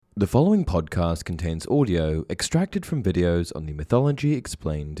The following podcast contains audio extracted from videos on the Mythology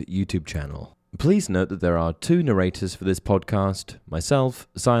Explained YouTube channel. Please note that there are two narrators for this podcast, myself,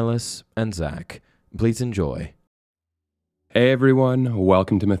 Silas, and Zach. Please enjoy. Hey everyone,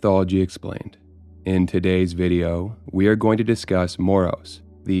 welcome to Mythology Explained. In today's video, we are going to discuss Moros,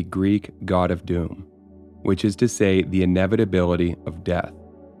 the Greek god of doom, which is to say the inevitability of death.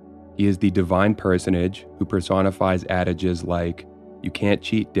 He is the divine personage who personifies adages like, "You can't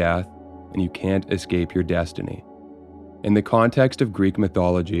cheat death, and you can't escape your destiny." In the context of Greek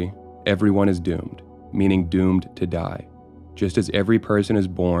mythology, everyone is doomed, meaning doomed to die. Just as every person is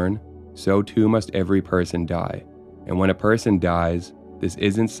born, so too must every person die. And when a person dies, this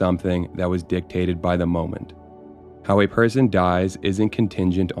isn't something that was dictated by the moment. How a person dies isn't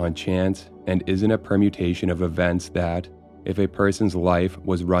contingent on chance and isn't a permutation of events that, if a person's life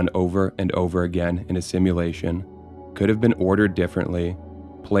was run over and over again in a simulation, could have been ordered differently,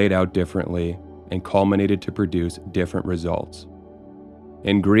 played out differently, and culminated to produce different results.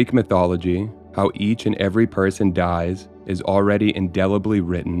 In Greek mythology, how each and every person dies is already indelibly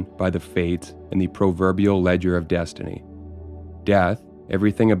written by the fates in the proverbial ledger of destiny. Death,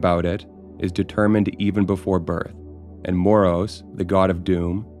 everything about it, is determined even before birth, and Moros, the god of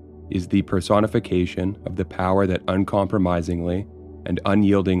doom, is the personification of the power that uncompromisingly and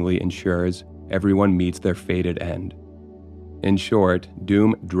unyieldingly ensures everyone meets their fated end. In short,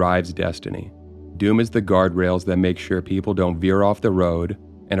 doom drives destiny. Doom is the guardrails that make sure people don't veer off the road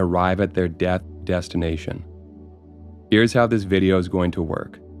and arrive at their death destination. Here's how this video is going to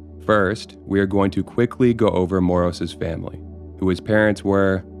work. First, we are going to quickly go over Moros' family, who his parents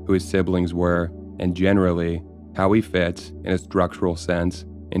were, who his siblings were, and generally, how he fits, in a structural sense,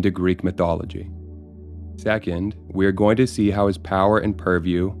 into Greek mythology. Second, we are going to see how his power and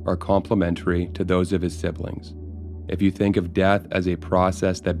purview are complementary to those of his siblings. If you think of death as a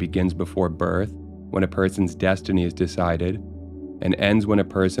process that begins before birth, when a person's destiny is decided, and ends when a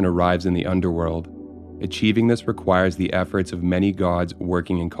person arrives in the underworld, achieving this requires the efforts of many gods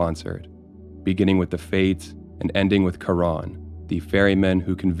working in concert, beginning with the fates and ending with Charon, the ferryman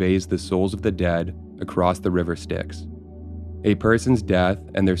who conveys the souls of the dead across the River Styx. A person's death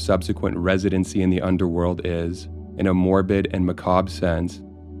and their subsequent residency in the underworld is, in a morbid and macabre sense,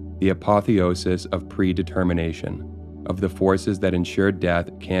 the apotheosis of predetermination, of the forces that ensure death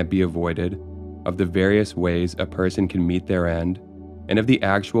can't be avoided, of the various ways a person can meet their end, and of the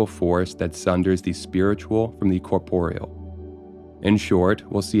actual force that sunders the spiritual from the corporeal. In short,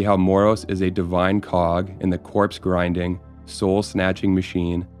 we'll see how Moros is a divine cog in the corpse-grinding, soul-snatching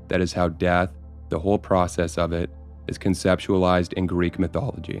machine that is how death, the whole process of it, is conceptualized in Greek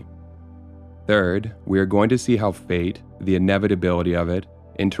mythology. Third, we are going to see how fate, the inevitability of it,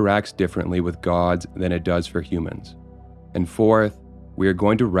 interacts differently with gods than it does for humans. And fourth, we are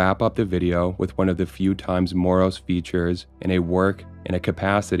going to wrap up the video with one of the few times Moros features in a work in a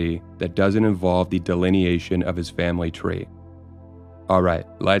capacity that doesn't involve the delineation of his family tree. Alright,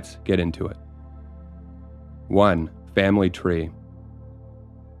 let's get into it. 1. Family tree.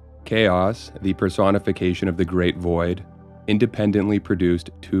 Chaos, the personification of the Great Void, independently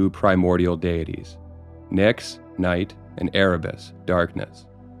produced two primordial deities, Nyx, night, and Erebus, darkness.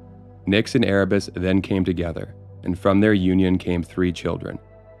 Nyx and Erebus then came together, and from their union came three children,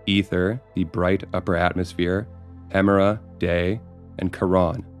 Ether, the bright upper atmosphere, Hemera, day, and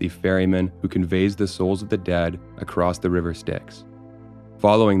Charon, the ferryman who conveys the souls of the dead across the River Styx.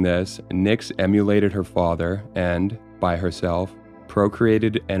 Following this, Nyx emulated her father and, by herself,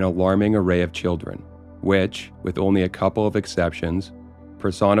 procreated an alarming array of children, which, with only a couple of exceptions,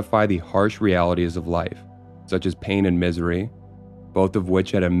 personify the harsh realities of life, such as pain and misery, both of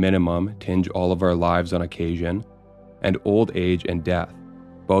which at a minimum tinge all of our lives on occasion, and old age and death,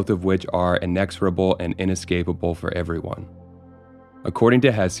 both of which are inexorable and inescapable for everyone. According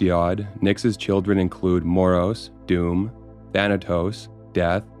to Hesiod, Nyx's children include Moros, doom, Thanatos,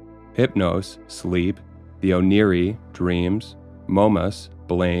 death, Hypnos, sleep, the Oniri, dreams, Momus,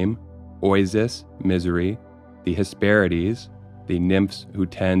 blame, Oisis, misery, the Hesperides, the nymphs who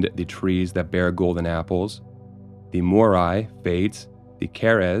tend the trees that bear golden apples, the Morai, fates, the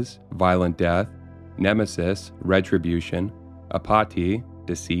Keres, violent death, Nemesis, retribution, Apati,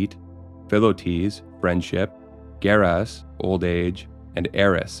 deceit, Philotes, friendship, Geras, old age, and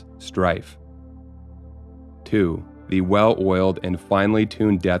Eris, strife. 2. The well-oiled and finely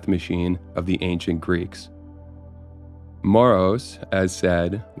tuned death machine of the ancient Greeks. Moros, as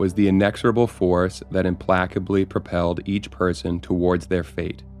said, was the inexorable force that implacably propelled each person towards their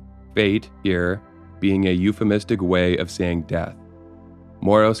fate. Fate, here, being a euphemistic way of saying death.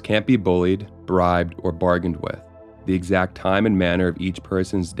 Moros can't be bullied, bribed, or bargained with. The exact time and manner of each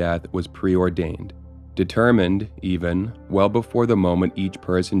person's death was preordained, determined even well before the moment each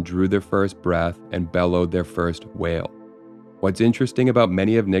person drew their first breath and bellowed their first wail. What's interesting about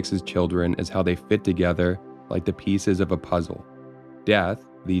many of Nyx's children is how they fit together like the pieces of a puzzle. Death,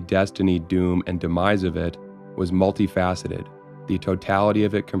 the destiny, doom, and demise of it, was multifaceted, the totality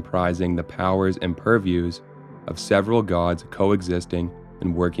of it comprising the powers and purviews of several gods coexisting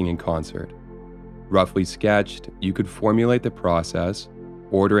and working in concert. Roughly sketched, you could formulate the process,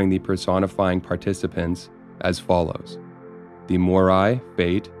 ordering the personifying participants as follows: the Morai,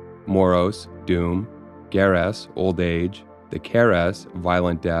 fate; Moros, doom; Geras, old age; the Charon,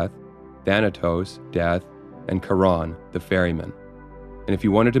 violent death; Thanatos, death; and Charon, the ferryman. And if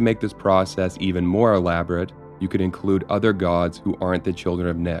you wanted to make this process even more elaborate, you could include other gods who aren't the children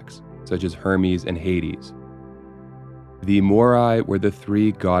of Nyx, such as Hermes and Hades. The Morai were the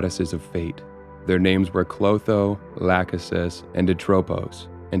three goddesses of fate. Their names were Clotho, Lachesis, and Atropos,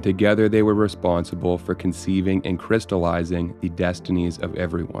 and together they were responsible for conceiving and crystallizing the destinies of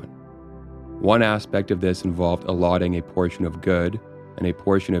everyone. One aspect of this involved allotting a portion of good and a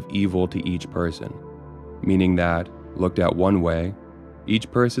portion of evil to each person, meaning that, looked at one way, each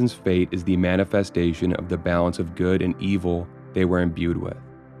person's fate is the manifestation of the balance of good and evil they were imbued with.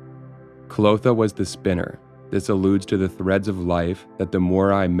 Clotho was the spinner. This alludes to the threads of life that the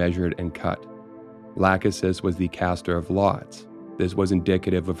Morai measured and cut. Lachesis was the caster of lots. This was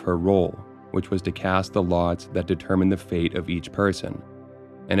indicative of her role, which was to cast the lots that determined the fate of each person.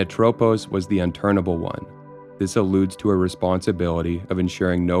 And Atropos was the unturnable one. This alludes to her responsibility of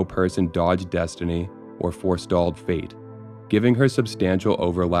ensuring no person dodged destiny or forestalled fate, giving her substantial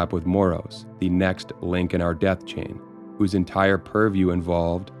overlap with Moros, the next link in our death chain, whose entire purview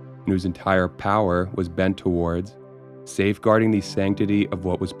involved and whose entire power was bent towards safeguarding the sanctity of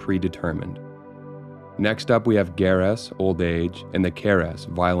what was predetermined. Next up we have Geras, old age, and the Charon,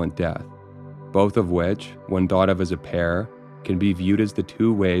 violent death, both of which, when thought of as a pair, can be viewed as the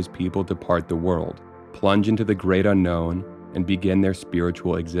two ways people depart the world, plunge into the great unknown, and begin their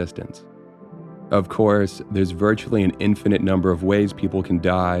spiritual existence. Of course, there's virtually an infinite number of ways people can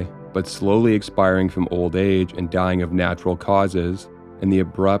die, but slowly expiring from old age and dying of natural causes, and the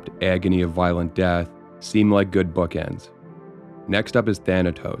abrupt agony of violent death seem like good bookends. Next up is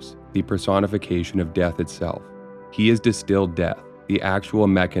Thanatos, the personification of death itself. He is distilled death, the actual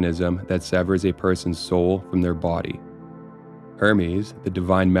mechanism that severs a person's soul from their body. Hermes, the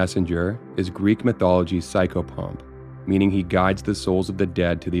divine messenger, is Greek mythology's psychopomp, meaning he guides the souls of the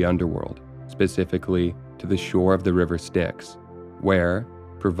dead to the underworld, specifically to the shore of the River Styx, where,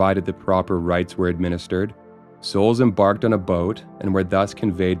 provided the proper rites were administered, souls embarked on a boat and were thus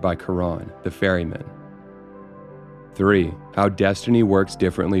conveyed by Charon, the ferryman. 3. How destiny works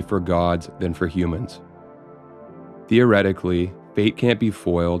differently for gods than for humans. Theoretically, fate can't be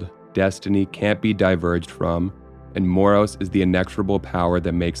foiled, destiny can't be diverged from, and Moros is the inexorable power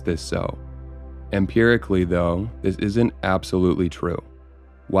that makes this so. Empirically, though, this isn't absolutely true.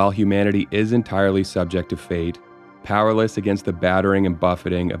 While humanity is entirely subject to fate, powerless against the battering and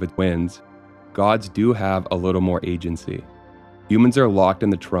buffeting of its winds, gods do have a little more agency. Humans are locked in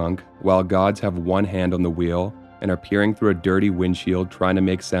the trunk, while gods have one hand on the wheel and are peering through a dirty windshield trying to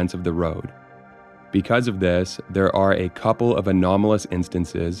make sense of the road. Because of this, there are a couple of anomalous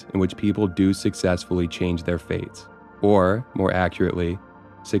instances in which people do successfully change their fates, or, more accurately,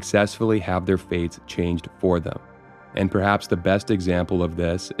 successfully have their fates changed for them. And perhaps the best example of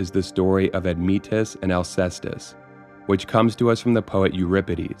this is the story of Admetus and Alcestis, which comes to us from the poet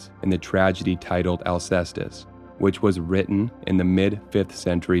Euripides in the tragedy titled Alcestis, which was written in the mid-5th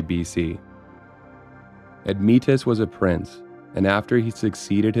century BC. Admetus was a prince, and after he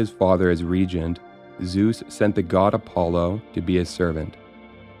succeeded his father as regent, Zeus sent the god Apollo to be his servant.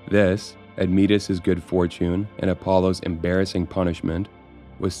 This, Admetus' good fortune and Apollo's embarrassing punishment,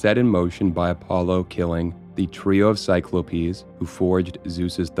 was set in motion by Apollo killing the trio of Cyclopes who forged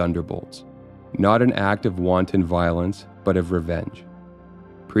Zeus's thunderbolts. Not an act of wanton violence, but of revenge.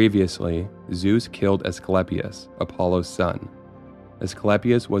 Previously, Zeus killed Asclepius, Apollo's son.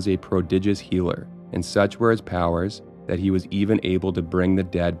 Asclepius was a prodigious healer, and such were his powers that he was even able to bring the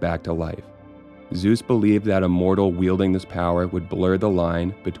dead back to life. Zeus believed that a mortal wielding this power would blur the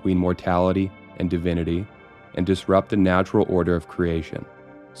line between mortality and divinity and disrupt the natural order of creation,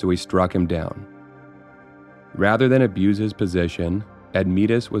 so he struck him down. Rather than abuse his position,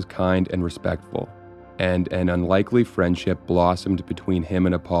 Admetus was kind and respectful, and an unlikely friendship blossomed between him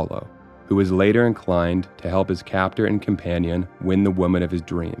and Apollo, who was later inclined to help his captor and companion win the woman of his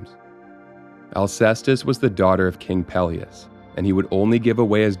dreams. Alcestis was the daughter of King Peleus, and he would only give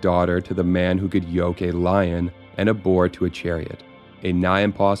away his daughter to the man who could yoke a lion and a boar to a chariot, a nigh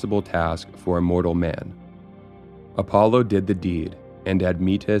impossible task for a mortal man. Apollo did the deed, and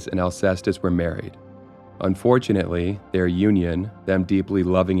Admetus and Alcestis were married. Unfortunately, their union, them deeply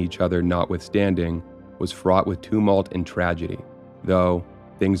loving each other notwithstanding, was fraught with tumult and tragedy, though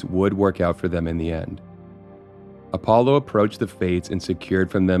things would work out for them in the end. Apollo approached the fates and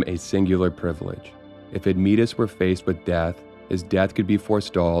secured from them a singular privilege. If Admetus were faced with death, his death could be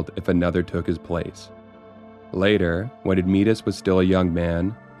forestalled if another took his place. Later, when Admetus was still a young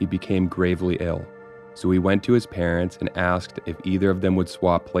man, he became gravely ill, so he went to his parents and asked if either of them would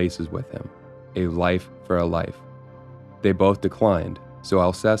swap places with him, a life for a life. They both declined, so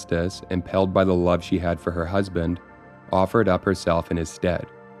Alcestis, impelled by the love she had for her husband, offered up herself in his stead.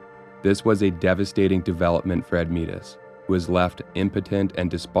 This was a devastating development for Admetus, who was left impotent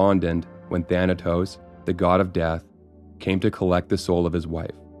and despondent when Thanatos, the god of death, came to collect the soul of his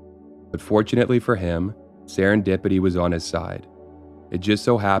wife. But fortunately for him, serendipity was on his side. It just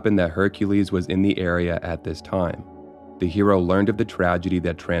so happened that Hercules was in the area at this time. The hero learned of the tragedy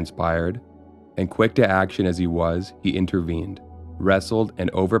that transpired, and quick to action as he was, he intervened, wrestled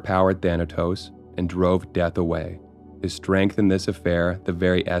and overpowered Thanatos, and drove death away. His strength in this affair, the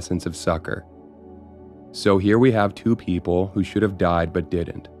very essence of succor. So here we have two people who should have died but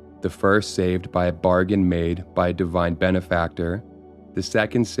didn't. The first saved by a bargain made by a divine benefactor, the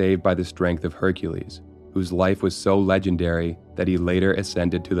second saved by the strength of Hercules, whose life was so legendary that he later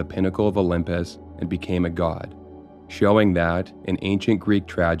ascended to the pinnacle of Olympus and became a god, showing that in ancient Greek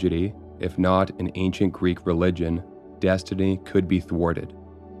tragedy, if not in ancient Greek religion, destiny could be thwarted.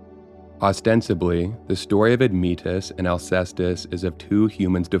 Ostensibly, the story of Admetus and Alcestis is of two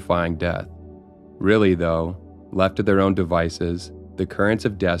humans defying death. Really though, left to their own devices, the currents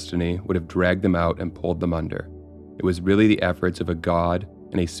of destiny would have dragged them out and pulled them under. It was really the efforts of a god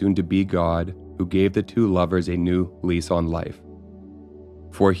and a soon-to-be god who gave the two lovers a new lease on life.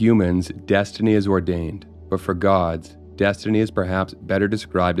 For humans, destiny is ordained, but for gods, destiny is perhaps better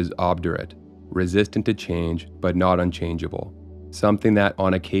described as obdurate, resistant to change but not unchangeable, something that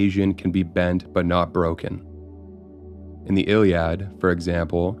on occasion can be bent but not broken. In the Iliad, for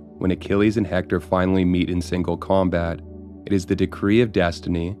example, when Achilles and Hector finally meet in single combat, it is the decree of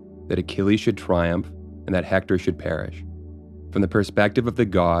destiny that Achilles should triumph and that Hector should perish. From the perspective of the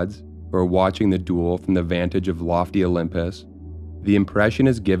gods, who are watching the duel from the vantage of lofty Olympus, the impression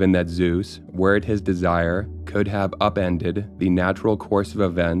is given that Zeus, were it his desire, could have upended the natural course of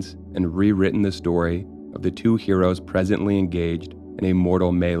events and rewritten the story of the two heroes presently engaged in a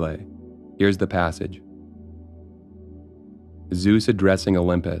mortal melee. Here's the passage. Zeus addressing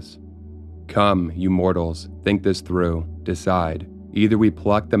Olympus. Come, you mortals, think this through, decide. Either we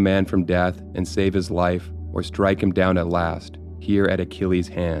pluck the man from death and save his life, or strike him down at last, here at Achilles'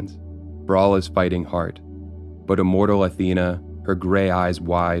 hands. For all his fighting heart. But immortal Athena, her gray eyes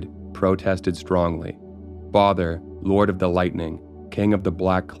wide, protested strongly. Father, Lord of the lightning, King of the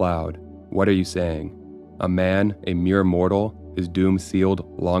black cloud, what are you saying? A man, a mere mortal, his doom sealed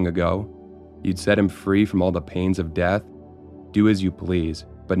long ago? You'd set him free from all the pains of death? Do as you please,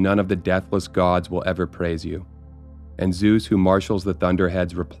 but none of the deathless gods will ever praise you. And Zeus, who marshals the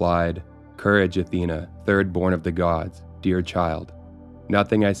thunderheads, replied, Courage, Athena, third born of the gods, dear child.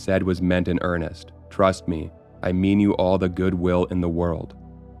 Nothing I said was meant in earnest. Trust me, I mean you all the good will in the world.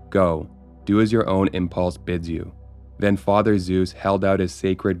 Go, do as your own impulse bids you. Then Father Zeus held out his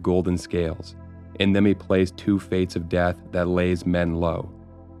sacred golden scales. In them he placed two fates of death that lays men low.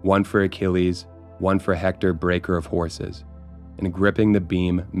 One for Achilles, one for Hector, breaker of horses. And gripping the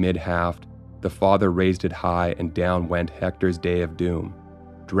beam mid-haft, the father raised it high, and down went Hector's day of doom,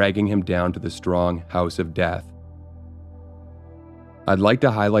 dragging him down to the strong house of death. I'd like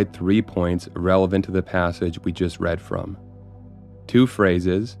to highlight 3 points relevant to the passage we just read from. 2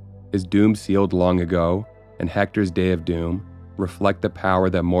 phrases, his doom sealed long ago, and Hector's day of doom, reflect the power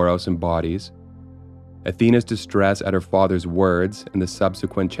that Moros embodies. Athena's distress at her father's words and the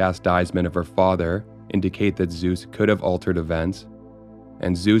subsequent chastisement of her father indicate that Zeus could have altered events,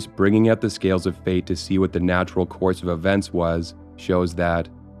 and Zeus bringing out the scales of fate to see what the natural course of events was shows that,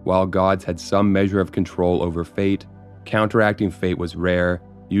 while gods had some measure of control over fate, counteracting fate was rare,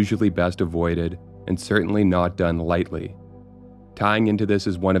 usually best avoided, and certainly not done lightly. Tying into this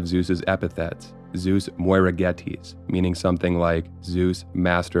is one of Zeus's epithets, Zeus Moiragetes, meaning something like Zeus,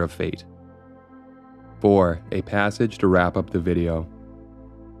 master of fate. 4. A passage to wrap up the video.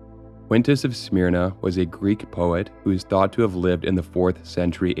 Quintus of Smyrna was a Greek poet who is thought to have lived in the 4th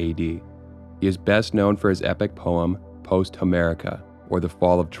century AD. He is best known for his epic poem, Post-Homerica, or The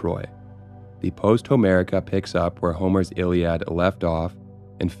Fall of Troy. The Post-Homerica picks up where Homer's Iliad left off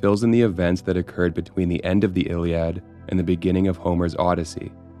and fills in the events that occurred between the end of the Iliad and the beginning of Homer's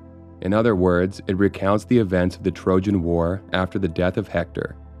Odyssey. In other words, it recounts the events of the Trojan War after the death of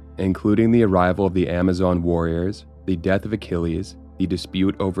Hector, including the arrival of the Amazon warriors, the death of Achilles, the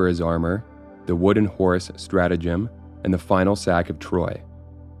dispute over his armor, the wooden horse stratagem, and the final sack of Troy.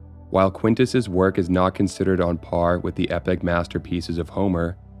 While Quintus's work is not considered on par with the epic masterpieces of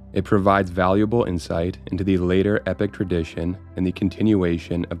Homer, it provides valuable insight into the later epic tradition and the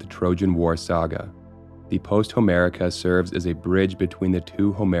continuation of the Trojan War saga. The Post-Homerica serves as a bridge between the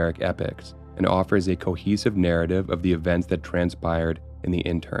two Homeric epics and offers a cohesive narrative of the events that transpired in the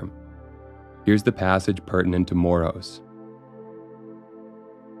interim. Here's the passage pertinent to Moros.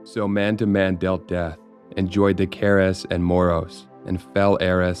 So man to man dealt death, enjoyed the Charis and Moros, and fell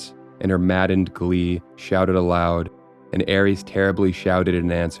Eris, and her maddened glee shouted aloud, and Ares terribly shouted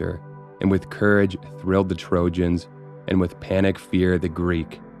in answer, and with courage thrilled the Trojans, and with panic fear the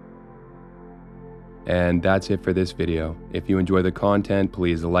Greek. And that's it for this video. If you enjoy the content,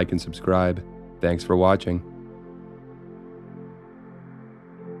 please like and subscribe. Thanks for watching.